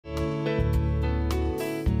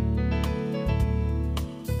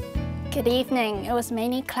Good evening. It was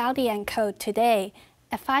mainly cloudy and cold today.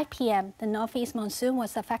 At 5 p.m., the northeast monsoon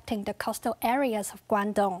was affecting the coastal areas of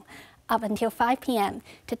Guangdong. Up until 5 p.m.,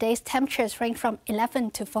 today's temperatures ranged from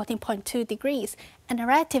 11 to 14.2 degrees, and the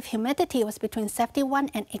relative humidity was between 71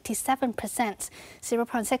 and 87%.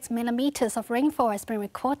 0.6 millimeters of rainfall has been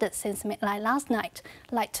recorded since midnight last night,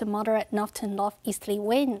 light to moderate north to northeasterly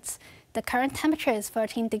winds. The current temperature is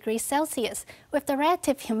 13 degrees Celsius, with the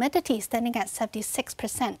relative humidity standing at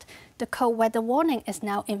 76%. The cold weather warning is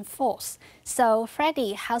now in force. So,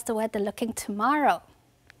 Freddie, how's the weather looking tomorrow?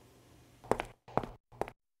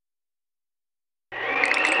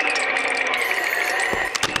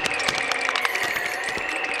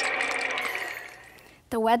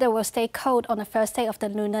 The weather will stay cold on the first day of the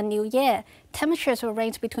Lunar New Year. Temperatures will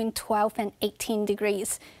range between 12 and 18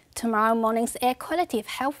 degrees. Tomorrow morning's air quality of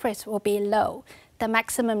health risk will be low. The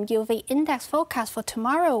maximum UV index forecast for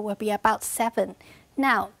tomorrow will be about 7.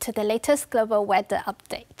 Now to the latest global weather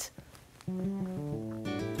update.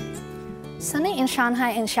 Sunny in Shanghai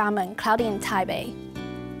and Xiamen, cloudy in Taipei.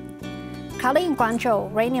 Cloudy in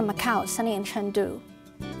Guangzhou, rainy in Macau, sunny in Chengdu.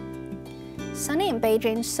 Sunny in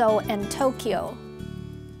Beijing, Seoul and Tokyo.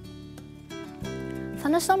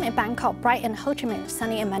 Thunderstorm in Bangkok, bright in Ho Chi Minh,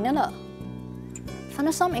 sunny in Manila.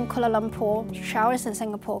 Thunderstorm in Kuala Lumpur, showers in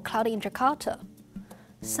Singapore, cloudy in Jakarta.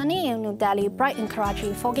 Sunny in New Delhi, bright in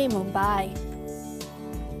Karachi, foggy in Mumbai.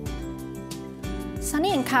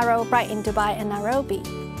 Sunny in Cairo, bright in Dubai and Nairobi.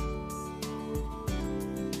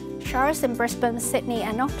 Showers in Brisbane, Sydney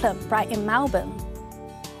and Auckland, bright in Melbourne.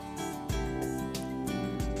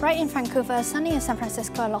 Bright in Vancouver, sunny in San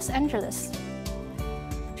Francisco and Los Angeles.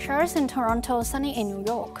 Showers in Toronto, sunny in New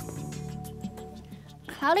York.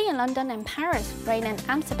 Cloudy in London and Paris, rain in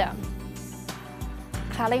Amsterdam.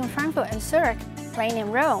 Cloudy in Frankfurt and Zurich, rain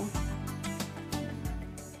in Rome.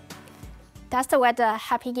 That's the weather.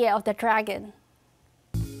 Happy Year of the Dragon.